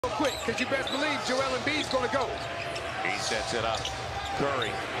Quick, because you best believe Joel Embiid's going to go. He sets it up.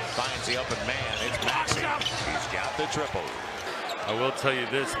 Curry finds the open man. It's Maxey. He's got the triple. I will tell you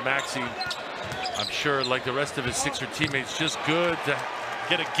this, Maxey, I'm sure, like the rest of his Sixer teammates, just good to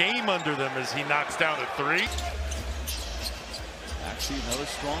get a game under them as he knocks down a three. Maxey, another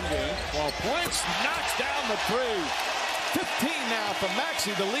strong game. 12 points, knocks down the three. 15 now for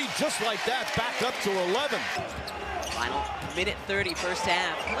Maxey. The lead just like that, back up to 11. Final minute 30, first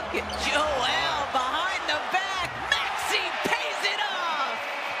half. Look at Joel behind the back. Maxey pays it off.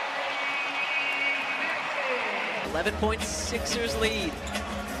 11-point Sixers lead.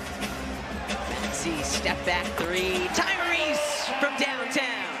 Maxey step back three. Tyrese from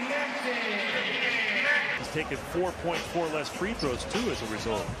downtown. He's taken 4.4 less free throws too as a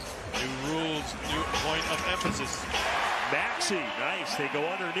result. New rules, new point of emphasis. Maxey, nice. They go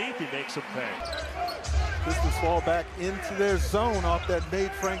underneath. He makes them pay. Pistons fall back into their zone off that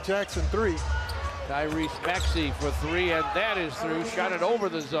made Frank Jackson three. Tyrese Maxey for three, and that is through. Shot it over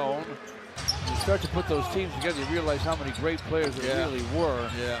the zone. You start to put those teams together, you realize how many great players there really were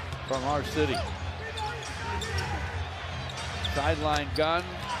from our city. Sideline gun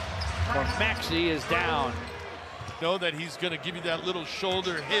from Maxey is down. Know that he's going to give you that little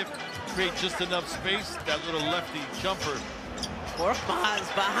shoulder hip, create just enough space, that little lefty jumper.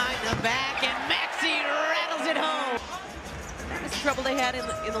 Korkmaz behind the back, and Maxey rattles it home. That was the trouble they had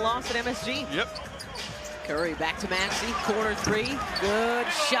in the loss at MSG. Yep. Curry back to Maxey, corner three. Good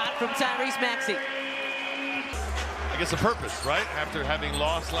shot from Tyrese Maxey. I guess a purpose, right? After having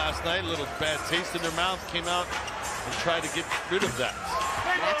lost last night, a little bad taste in their mouth, came out and tried to get rid of that.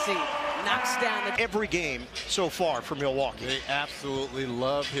 Maxey knocks down the... Every game so far for Milwaukee. They absolutely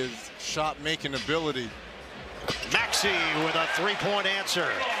love his shot-making ability. Maxey with a three-point answer.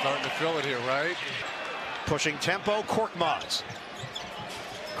 Starting to feel it here, right? Pushing tempo, Korkmaz.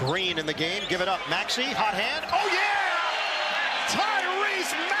 Green in the game, give it up. Maxey, hot hand. Oh, yeah!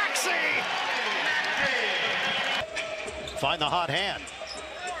 Tyrese Maxey! Find the hot hand.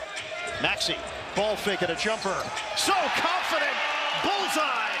 Maxey, ball fake at a jumper. So confident,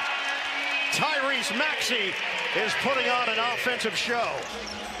 bullseye! Tyrese Maxey is putting on an offensive show.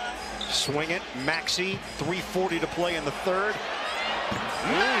 Swing it, Maxey, 3:40 to play in the third.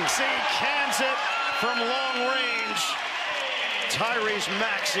 Maxey cans it from long range. Tyrese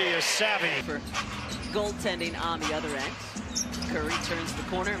Maxey is savvy. For goaltending on the other end. Curry turns the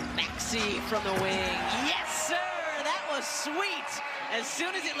corner. Maxey from the wing. Yes, sir! That was sweet as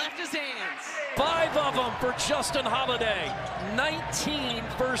soon as it left his hands. 5 of them for Justin Holiday. 19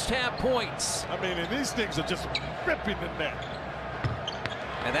 first-half points. I mean, and these things are just ripping the net.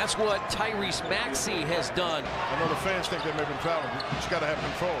 And that's what Tyrese Maxey has done. I know the fans think they may be fouling, but you got to have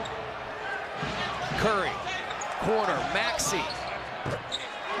control. Curry, corner, Maxey.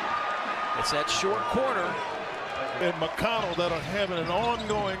 It's that short corner. And McConnell that are having an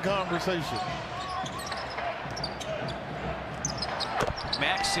ongoing conversation.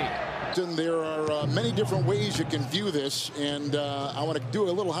 Maxey. There are many different ways you can view this, and I want to do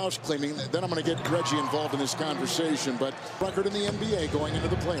a little house cleaning. Then I'm going to get Reggie involved in this conversation. But record in the NBA going into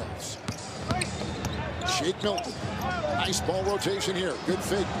the playoffs. Shake Milton. Nice ball rotation here. Good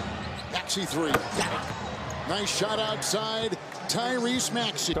fake. Maxey three. Got it. Nice shot outside. Tyrese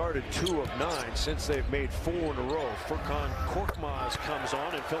Maxey. Started 2 of 9 since they've made 4 in a row. Furkan Korkmaz comes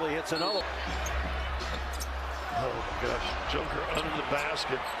on, and Philly hits another. Oh my gosh, Joker under the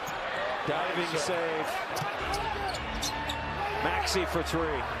basket. Diving save. Maxey for 3.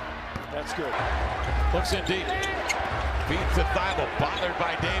 That's good. Looks in deep. Feeds to Thibault, bothered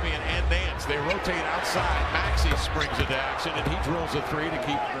by Damian and Nance. They rotate outside. Maxey springs into action, and he drills a 3 to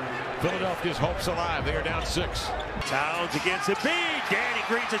keep Philadelphia's hopes alive. They are down 6. Towns against Embiid. Danny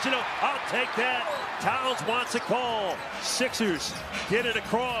Green says, you know, I'll take that. Towns wants a call. Sixers get it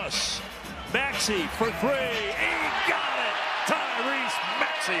across. Maxey for 3. He got it. Tyrese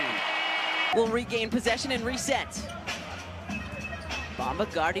Maxey. Will regain possession and reset.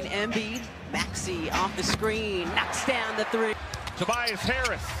 Bamba guarding Embiid. Maxey off the screen, knocks down the 3. Tobias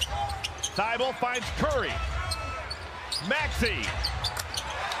Harris. Thibault finds Curry. Maxey.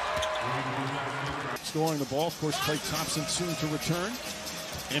 Scoring the ball, of course, Klay Thompson soon to return.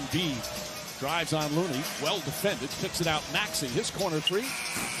 Embiid drives on Looney, well defended, picks it out. Maxey, his corner 3,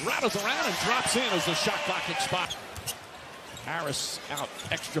 rattles around and drops in as the shot clock expires. Harris out,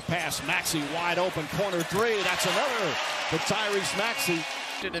 extra pass, Maxey wide open, corner 3, that's another for Tyrese Maxey.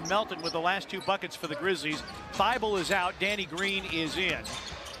 And Melton with the last 2 buckets for the Grizzlies. Thibault is out, Danny Green is in.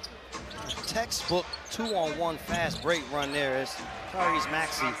 Textbook 2-on-1 fast break run there as Tyrese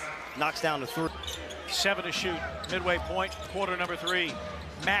Maxey knocks down the 3. 7 to shoot, midway point, quarter number 3.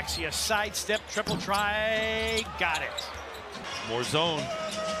 Maxey, a sidestep, triple try, got it. More zone.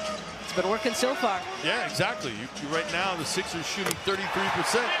 It's been working so far. Yeah, exactly. Right now, the Sixers shooting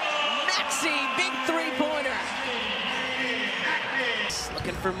 33%. Maxey, big three-pointer.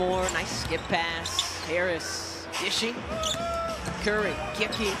 Looking for more. Nice skip pass. Harris dishing. Curry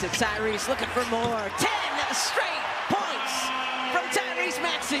kicking to Tyrese, looking for more. 10 straight points from Tyrese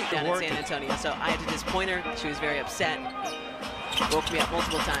Maxey down in San Antonio. So I had to disappoint her. She was very upset. Woke me up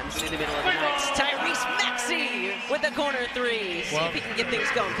multiple times in the middle of the night. Tyrese Maxey with the corner three. See if he can get things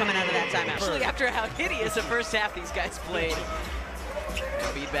going coming out of that timeout. Actually, after how hideous the first half these guys played.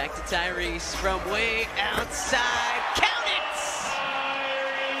 Feed back to Tyrese from way outside. Count it!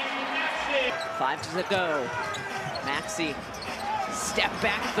 5 to go. Maxey, step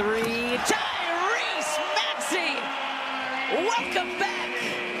back three. Tyrese Maxey! Welcome back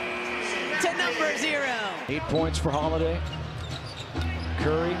to number 0. 8 points for Holiday.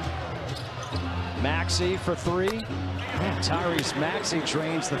 Curry, Maxey for 3. Tyrese Maxey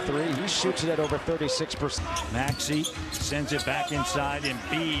drains the 3. He shoots it at over 36%. Maxey sends it back inside.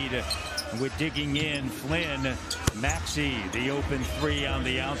 Embiid with digging in. Flynn, Maxey, the open 3 on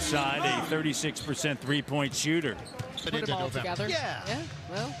the outside. A 36% three-point shooter. Put them all together. Yeah.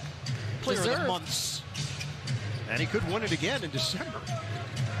 Well, Preserve. Months. And he could win it again in December.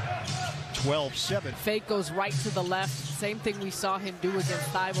 12-7. Fake goes right to the left. Same thing we saw him do against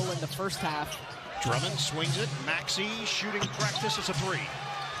Thibault in the first half. Drummond swings it. Maxey shooting practice as a 3.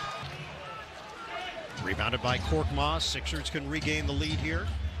 Rebounded by Korkmaz. Sixers can regain the lead here.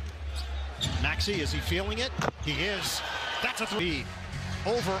 Maxey, is he feeling it? He is. That's a 3.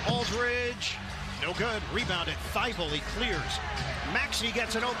 Over Aldridge. No good. Rebounded. Thibault, he clears. Maxey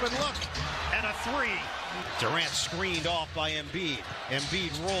gets an open look. And a 3. Durant screened off by Embiid.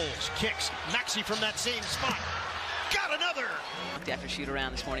 Embiid rolls, kicks. Maxey from that same spot. Got another! After shoot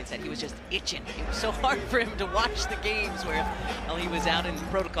around this morning, said he was just itching. It was so hard for him to watch the games where he was out in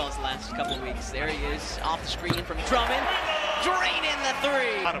protocols the last couple of weeks. There he is, off the screen from Drummond. Draining the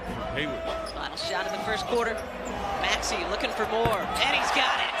 3. Final shot of the first quarter. Maxey looking for more, and he's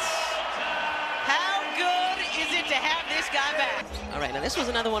got it. How good is it to have this guy back? All right, now this was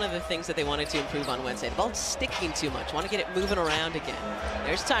another one of the things that they wanted to improve on Wednesday. The ball's sticking too much. Want to get it moving around again.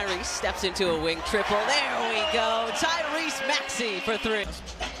 There's Tyrese, steps into a wing triple. There we go. Tyrese Maxey for 3.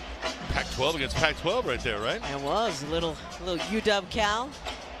 Pac-12 against Pac-12 right there, right? It was a little UW Cal.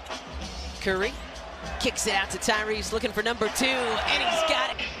 Curry kicks it out to Tyrese, looking for number 2, and he's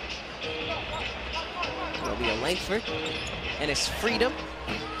got it. Romeo Langford and his freedom.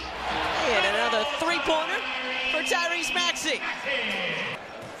 And another three-pointer for Tyrese Maxey.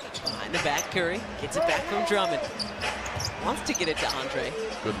 Behind the back, Curry gets it back from Drummond. Wants to get it to Andre.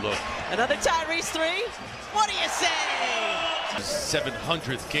 Good look. Another Tyrese 3. What do you say? His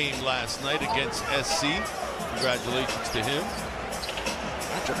 700th game last night against SC. Congratulations to him.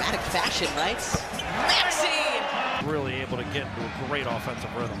 A dramatic fashion, right? Maxey! Really able to get into a great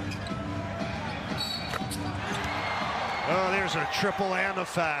offensive rhythm. Oh, there's a triple and a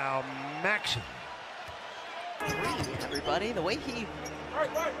foul. Maxey. Everybody, the way he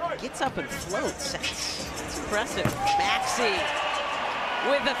gets up and floats, that's impressive. Maxey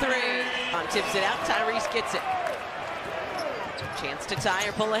with the 3. Tips it out, Tyrese gets it. Chance to tie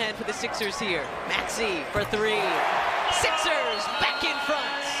or pull ahead for the Sixers here. Maxey for 3. Sixers back in front.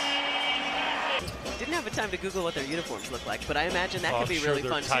 Didn't have a time to Google what their uniforms look like, but I imagine that could be really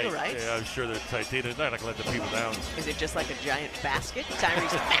fun tight. too, right? Yeah, I'm sure they're tight. They're not going to let the people down. Is it just like a giant basket?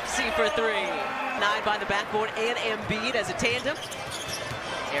 Tyrese Maxey for 3. 9 by the backboard and Embiid as a tandem.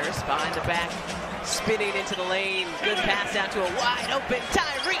 Harris behind the back, spinning into the lane. Good pass out to a wide open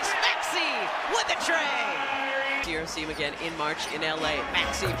Tyrese Maxey with the tray. You'll see him again in March in LA.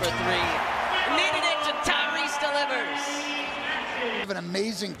 Maxey for 3. Needed it to Tyrese delivers. An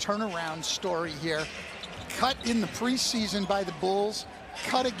amazing turnaround story here. Cut in the preseason by the Bulls,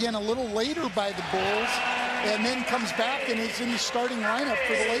 cut again a little later by the Bulls, and then comes back and is in the starting lineup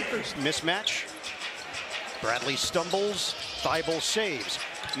for the Lakers. Mismatch. Bradley stumbles. Thibault saves.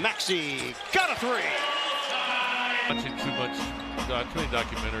 Maxey got a 3. Watching too much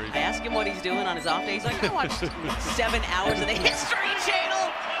documentary. I asked him what he's doing on his off day. He's like, I watched 7 hours of the History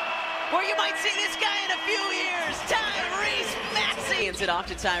Channel, where you might see this guy in a few years. Tyrese Maxey. Hands it off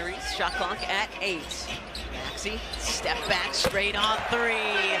to Tyrese. Shot clock at 8. Maxey, step back, straight on 3.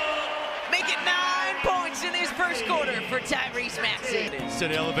 Make it 9 points in this first quarter for Tyrese Maxey.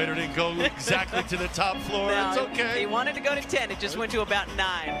 Said the elevator didn't go exactly to the top floor. No, it's okay. He wanted to go to 10. It just went to about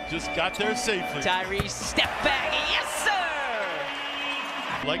 9. Just got there safely. Tyrese, step back. Yes, sir.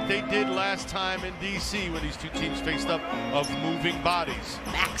 Like they did last time in D.C. when these two teams faced up, of moving bodies.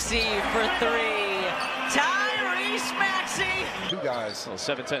 Maxey for three. Tyrese Maxey. Two guys. A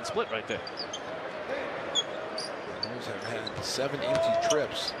 7-10 split right there. Those have had 7 empty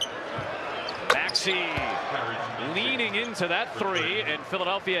trips. Maxey leaning into that three, and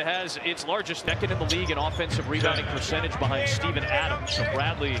Philadelphia has its largest second in the league in offensive rebounding percentage behind Steven Adams. So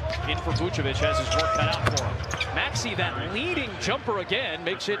Bradley in for Vucevic has his work cut out for him. Maxey, that leading jumper again,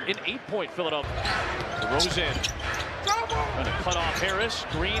 makes it an 8-point Philadelphia. DeRozan going to cut off Harris.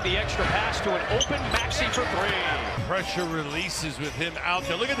 Green, the extra pass to an open Maxey for three. Pressure releases with him out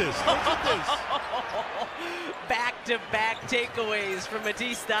there. Look at this. Look at this. Back-to-back takeaways from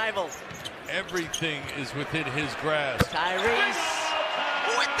Matisse Thybulle. Everything is within his grasp. Tyrese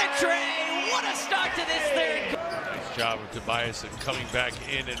with the tray. What a start to this third. Nice job of Tobias and coming back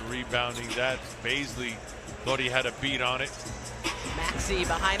in and rebounding that. Baisley thought he had a beat on it. Maxey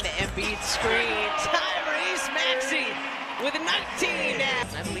behind the Embiid screen. Tyrese Maxey with 19.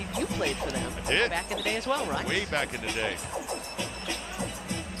 I believe you played for them. I did. Back in the day as well, right? Way back in the day.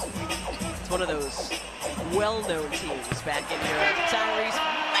 It's one of those well-known teams back in Europe. Tyrese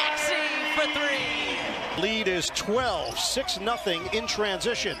Maxey for three. Lead is 12, 6-0 in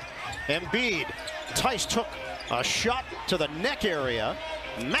transition. Embiid, Tice took a shot to the neck area.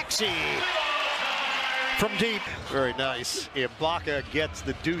 Maxey from deep. Very nice. Ibaka gets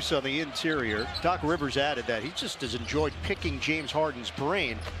the deuce on the interior. Doc Rivers added that he just has enjoyed picking James Harden's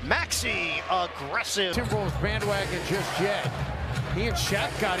brain. Maxey aggressive. Timberwolves bandwagon just yet. He and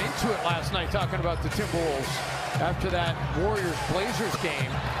Shaq got into it last night talking about the Timberwolves after that Warriors-Blazers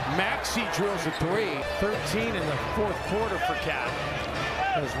game. Maxey drills a three. 13 in the fourth quarter for Cat.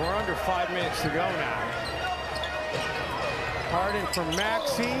 As we're under 5 minutes to go now. Harden from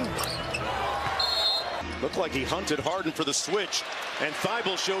Maxey. Looked like he hunted Harden for the switch, and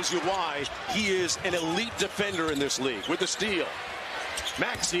Thybulle shows you why he is an elite defender in this league with the steal.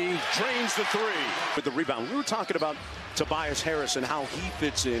 Maxey drains the three with the rebound. We were talking about Tobias Harris and how he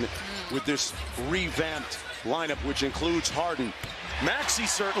fits in with this revamped lineup, which includes Harden. Maxey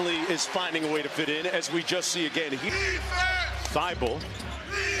certainly is finding a way to fit in, as we just see again. Thybulle,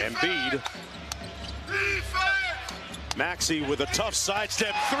 Embiid, Maxey with a tough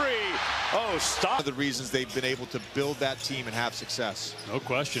sidestep three. Oh, stop. One of the reasons they've been able to build that team and have success. No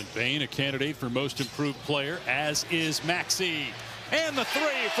question. Bane, a candidate for most improved player, as is Maxey. And the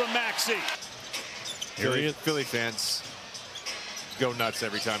three from Maxey. Philly fans go nuts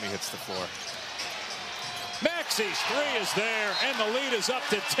every time he hits the floor. Maxey's three is there, and the lead is up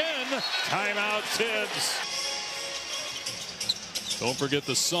to 10. Timeout, Tibbs. Don't forget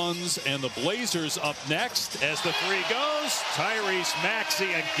the Suns and the Blazers up next. As the three goes, Tyrese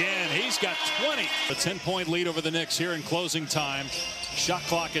Maxey again. He's got 20. A 10-point lead over the Knicks here in closing time. Shot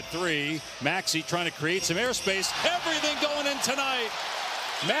clock at 3. Maxey trying to create some airspace. Everything going in tonight.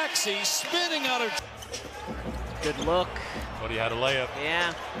 Maxey spinning out of... Good look. But he had a layup.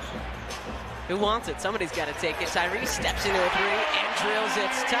 Yeah. Who wants it? Somebody's got to take it. Tyrese steps into a three and drills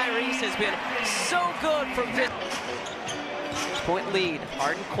it. Tyrese has been so good from this. Point lead.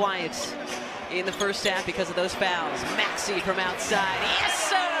 Harden quiet in the first half because of those fouls. Maxey from outside. Yes,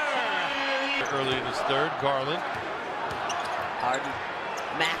 sir! Early in his third, Garland. Harden.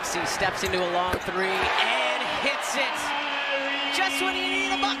 Maxey steps into a long three and hits it. Just when you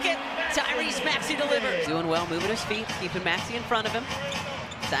need a bucket, Tyrese Maxey delivers. Doing well, moving his feet, keeping Maxey in front of him.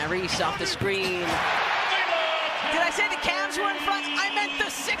 Tyrese off the screen. Did I say the Cavs were in front? I meant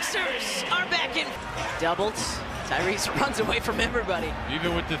the Sixers are back in. Doubled. Tyrese runs away from everybody.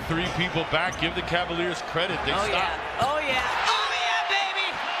 Even with the 3 people back, give the Cavaliers credit. They stopped. Yeah. Oh, yeah. Oh, yeah,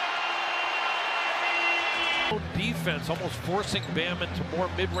 baby! Defense almost forcing Bam into more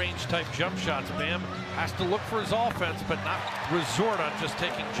mid-range type jump shots. Bam has to look for his offense, but not resort on just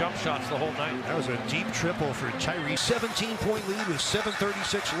taking jump shots the whole night. That was a deep triple for Tyrese. 17-point lead with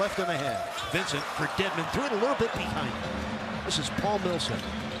 7:36 left in the half. Vincent for Dedmon, threw it a little bit behind. This is Paul Millsap.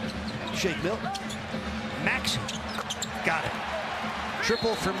 Shake Milton. Maxey got it.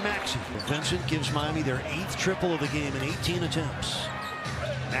 Triple from Maxey. Vincent gives Miami their 8th triple of the game in 18 attempts.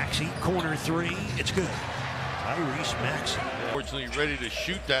 Maxey, corner three. It's good. Tyrese Maxey. Fortunately, ready to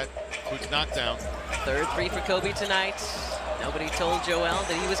shoot that quick knockdown. Third three for Kobe tonight. Nobody told Joel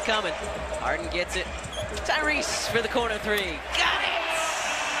that he was coming. Harden gets it. Tyrese for the corner three. Got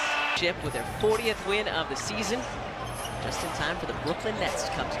it! Chip with their 40th win of the season. Just in time for the Brooklyn Nets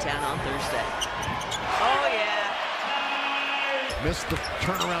to come to town on Thursday. Oh, yeah. Missed the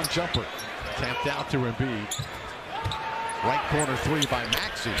turnaround jumper. Tapped out to Embiid. Right corner three by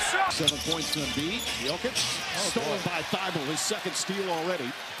Maxey. 7 points to Embiid. Jokic stolen by Thibault, his second steal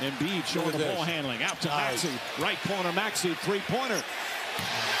already. Embiid showing the ball handling out to Maxey. Right corner, Maxey, three-pointer.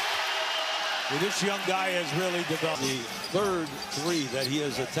 Well, this young guy has really developed the third three that he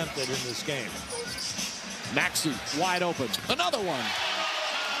has attempted in this game. Maxey wide open. Another one.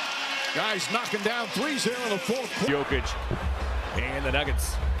 Guys knocking down threes here in the fourth quarter. Jokic. And the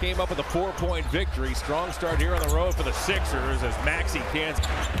Nuggets came up with a 4-point victory. Strong start here on the road for the Sixers as Maxey can't.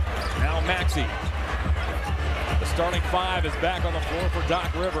 Now Maxey. The starting five is back on the floor for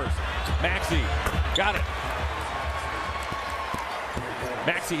Doc Rivers. Maxey got it.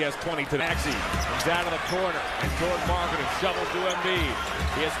 Maxey has 20 to Maxey. Comes out of the corner. And Jordan Marketing shovels to Embiid.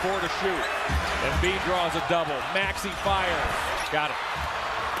 He has 4 to shoot. Embiid draws a double. Maxey fires. Got it.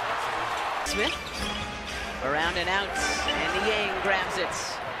 Smith. Around and out, and Yang grabs it.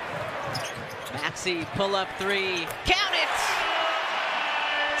 Maxey, pull-up three. Count it!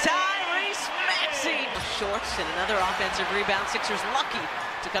 Tyrese Maxey! Short, and another offensive rebound. Sixers lucky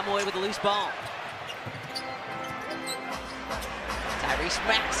to come away with a loose ball. Tyrese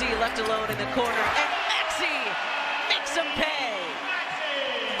Maxey left alone in the corner, and Maxey makes him pay!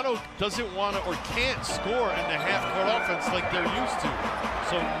 Toronto doesn't want to or can't score in the half-court offense like they're used to.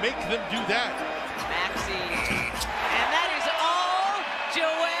 So make them do that. Maxey, and that is all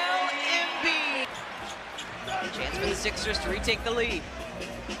Joel Embiid. Chance for the Sixers to retake the lead.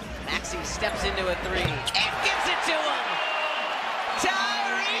 Maxey steps into a three and gives it to him.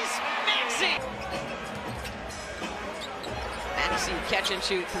 Tyrese Maxey. Maxey catch and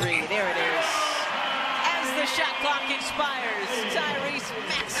shoot three. There it is. As the shot clock expires, Tyrese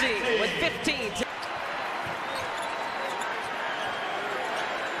Maxey with 15.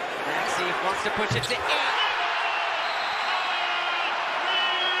 Wants to push it to 8.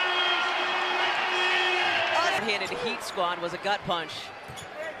 Handed Heat squad was a gut punch.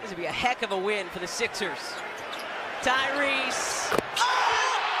 This would be a heck of a win for the Sixers. Tyrese.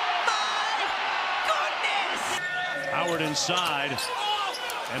 Oh my goodness! Howard inside.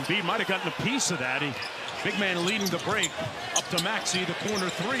 Embiid might have gotten a piece of that. Big man leading the break. Up to Maxey, the corner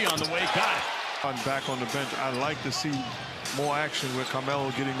three on the way. Got it. I'm back on the bench. I'd like to see more action with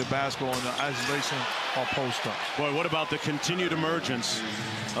Carmelo getting the basketball in the isolation or post-up. Boy, what about the continued emergence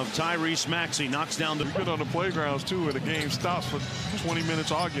of Tyrese Maxey? Knocks down the... We get on the playgrounds, too, where the game stops for 20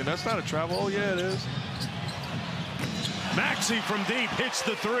 minutes arguing. That's not a travel. Oh, yeah, it is. Maxey from deep hits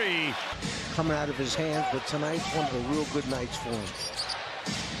the three. Coming out of his hands, but tonight's one of the real good nights for him.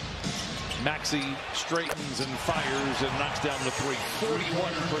 Maxey straightens and fires and knocks down the three.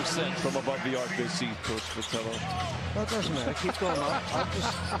 41% from above the arc this season, Coach Vitello. Well, it doesn't matter. Keep going up. I'll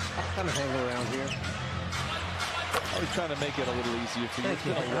just kind of hang around here. I was trying to make it a little easier for you. It's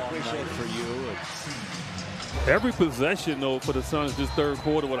been a long night for you. Every possession, though, for the Suns this third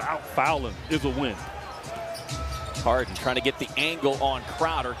quarter without fouling is a win. Harden trying to get the angle on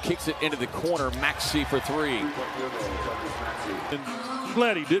Crowder. Kicks it into the corner. Maxey for three. And I'm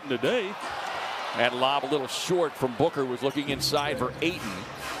glad he didn't today. That lob a little short from Booker. Was looking inside for Ayton.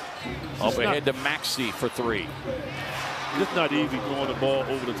 Up ahead to Maxey for three. It's not easy throwing the ball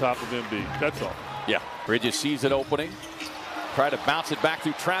over the top of Embiid. That's all. Yeah. Bridges sees it opening. Try to bounce it back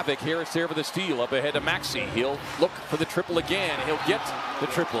through traffic. Harris there for the steal. Up ahead to Maxey. He'll look for the triple again. He'll get the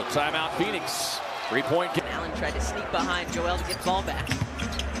triple. Timeout Phoenix. 3-point game. Allen tried to sneak behind Joel to get the ball back.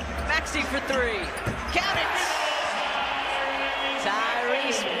 Maxey for three. Count it!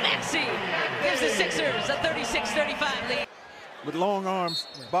 Tyrese Maxey gives the Sixers a 36-35 lead. With long arms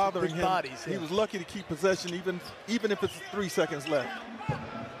bothering him, he was lucky to keep possession even if it's 3 seconds left.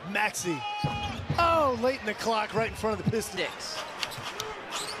 Maxey. Oh, late in the clock, right in front of the Pistons.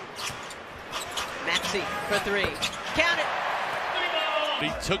 Maxey for three. Count it! He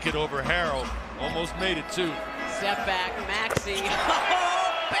took it over Harrell. Almost made it, too. Step back, Maxey.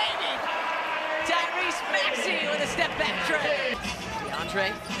 Oh, baby! Tyrese Maxey with a step back tray.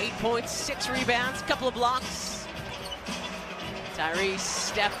 DeAndre, 8 points, 6 rebounds, couple of blocks. Tyrese,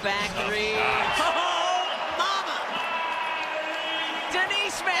 step back three. Oh, mama!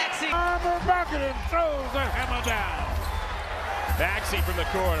 Denise Maxey. Armor Marketing throws the hammer down. Maxey from the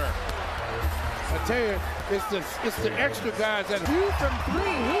corner. I tell you, it's the extra guys that... 2 from 3.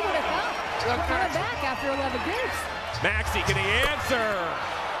 Who would have thought? Coming back after 11 games. Maxey, can he answer?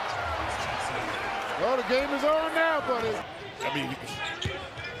 Well, the game is on now, buddy. I mean...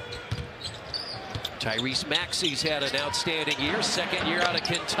 Tyrese Maxey's had an outstanding year, second year out of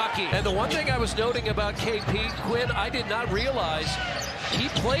Kentucky. And the one thing I was noting about KP, Quinn, I did not realize he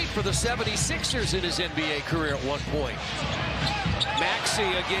played for the 76ers in his NBA career at one point. Maxey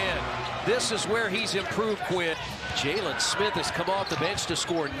again. This is where he's improved, Quinn. Jalen Smith has come off the bench to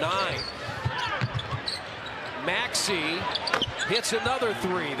score 9. Maxey hits another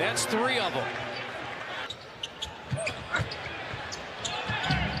 3. That's 3 of them.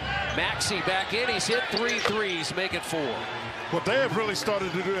 Maxey back in. He's hit 3 threes, make it 4. What they have really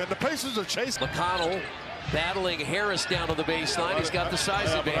started to do, and the Pacers are chasing. McConnell battling Harris down to the baseline. He's got the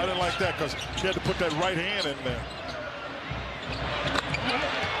size advantage. I didn't like that because he had to put that right hand in there.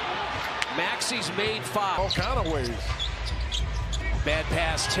 Maxey's made 5. All kind of ways. Bad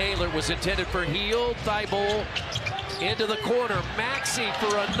pass. Taylor was intended for Hield. Thibault into the corner. Maxey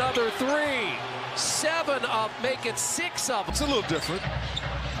for another 3. 7 up, make it 6 up. It's a little different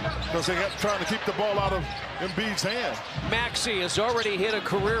because they got trying to keep the ball out of Embiid's hand. Maxey has already hit a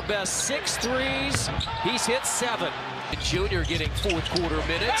career best 6 threes. He's hit 7. Junior getting fourth quarter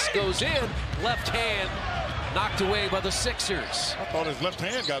minutes. Goes in. Left hand knocked away by the Sixers. I thought his left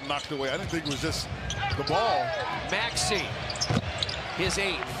hand got knocked away. I didn't think it was just the ball. Maxey, his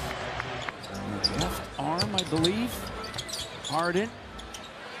 8th. Left arm, I believe. Harden.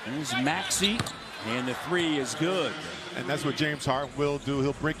 There's Maxey. And the 3 is good. And that's what James Harden will do.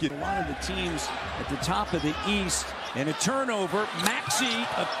 He'll break it. A lot of the teams at the top of the East. And a turnover. Maxey,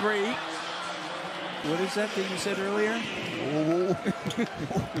 a 3. What is that you said earlier?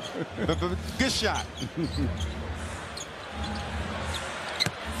 Good shot.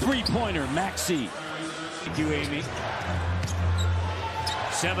 3-pointer, Maxey. Thank you, Amy.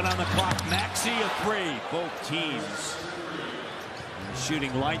 7 on the clock. Maxey, a 3. Both teams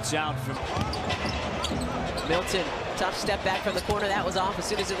shooting lights out from Milton, tough step back from the corner. That was off as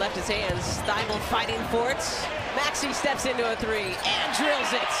soon as it left his hands. Thibault fighting for it. Maxey steps into a 3 and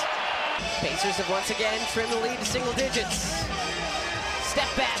drills it. Pacers have once again trimmed the lead to single digits. Step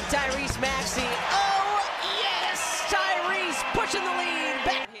back, Tyrese Maxey. Oh, yes! Tyrese pushing the lead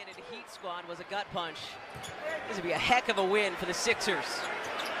back. The Heat squad was a gut punch. This would be a heck of a win for the Sixers.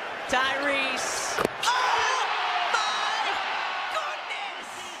 Tyrese. Oh!